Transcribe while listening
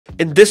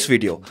In this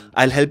video,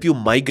 I'll help you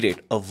migrate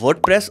a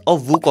WordPress or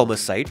WooCommerce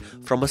site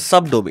from a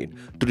subdomain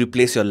to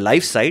replace your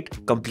live site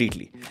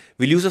completely.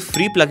 We'll use a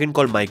free plugin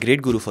called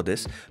Migrate Guru for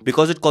this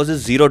because it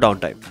causes zero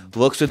downtime,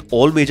 works with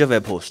all major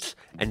web hosts,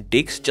 and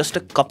takes just a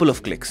couple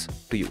of clicks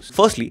to use.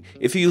 Firstly,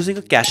 if you're using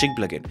a caching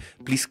plugin,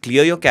 please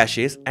clear your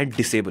caches and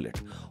disable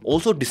it.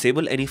 Also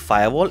disable any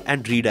firewall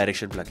and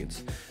redirection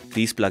plugins.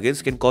 These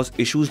plugins can cause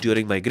issues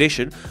during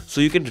migration,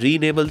 so you can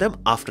re-enable them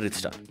after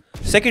it's done.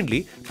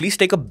 Secondly, please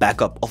take a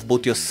backup of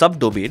both your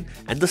subdomain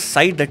and the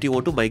site that you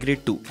want to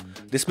migrate to.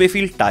 This may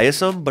feel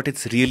tiresome, but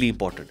it's really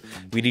important.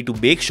 We need to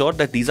make sure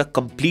that these are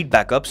complete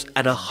backups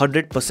and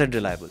 100%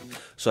 reliable.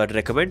 So I'd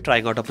recommend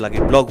trying out a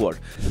plugin BlogWord.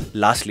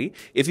 Lastly,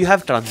 if you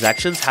have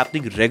transactions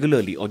happening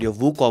regularly on your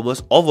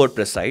WooCommerce or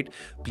WordPress site,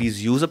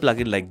 please use a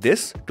plugin like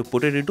this to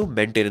put it into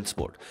maintenance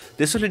mode.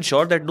 This will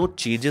ensure that no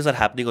changes are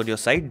happening on your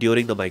site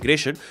during the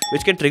migration,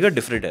 which can trigger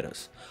different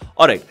errors.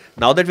 Alright,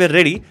 now that we're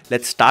ready,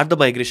 let's start the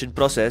migration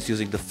process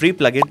using the free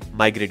plugin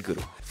Migrate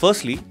Guru.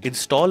 Firstly,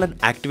 install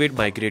and activate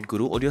Migrate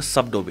Guru on your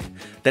subdomain.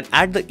 Then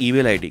add the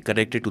email ID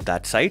connected to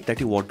that site that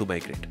you want to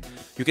migrate.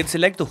 You can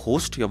select the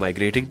host you're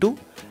migrating to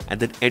and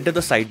then enter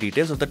the site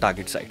details of the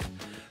target site.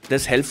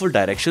 There's helpful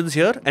directions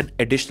here and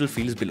additional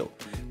fields below.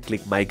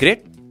 Click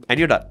Migrate and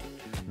you're done.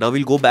 Now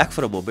we'll go back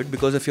for a moment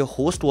because if your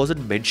host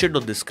wasn't mentioned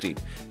on this screen,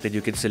 then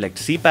you can select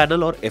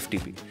cPanel or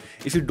FTP.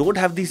 If you don't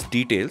have these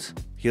details,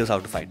 here's how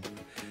to find them.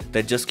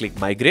 Then just click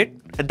Migrate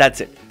and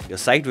that's it. Your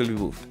site will be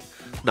moved.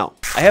 Now,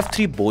 I have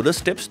 3 bonus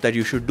tips that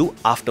you should do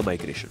after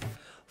migration.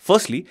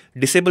 Firstly,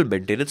 disable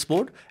maintenance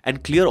mode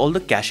and clear all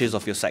the caches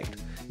of your site.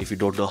 If you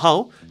don't know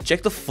how,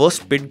 check the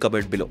first pinned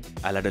comment below.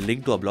 I'll add a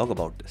link to a blog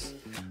about this.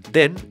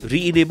 Then,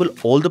 re-enable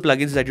all the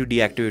plugins that you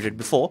deactivated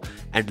before.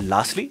 And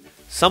lastly,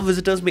 some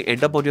visitors may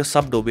end up on your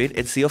subdomain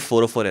and see a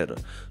 404 error.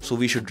 So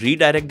we should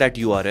redirect that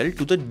URL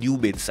to the new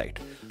main site.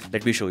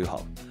 Let me show you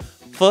how.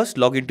 First,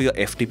 log into your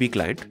FTP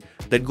client,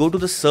 then go to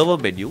the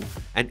server menu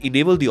and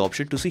enable the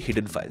option to see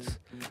hidden files.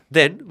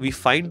 Then we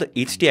find the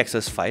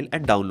htaccess file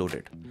and download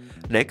it.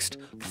 Next,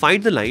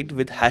 find the line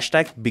with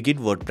hashtag begin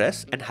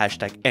WordPress and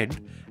hashtag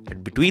end,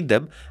 and between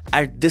them,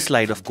 add this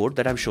line of code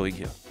that I'm showing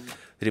here.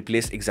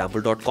 Replace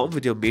example.com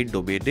with your main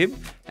domain name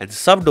and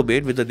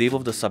subdomain with the name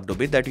of the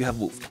subdomain that you have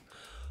moved.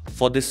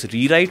 For this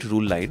rewrite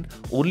rule line,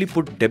 only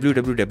put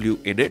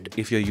www in it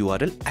if your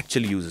URL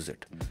actually uses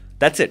it.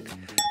 That's it.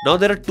 Now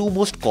there are 2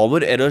 most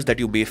common errors that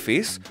you may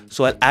face,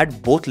 so I'll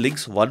add both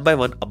links one by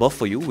one above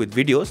for you with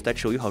videos that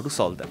show you how to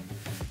solve them.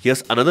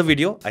 Here's another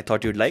video I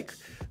thought you'd like.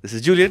 This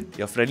is Julian,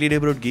 your friendly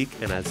neighborhood geek,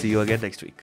 and I'll see you again next week.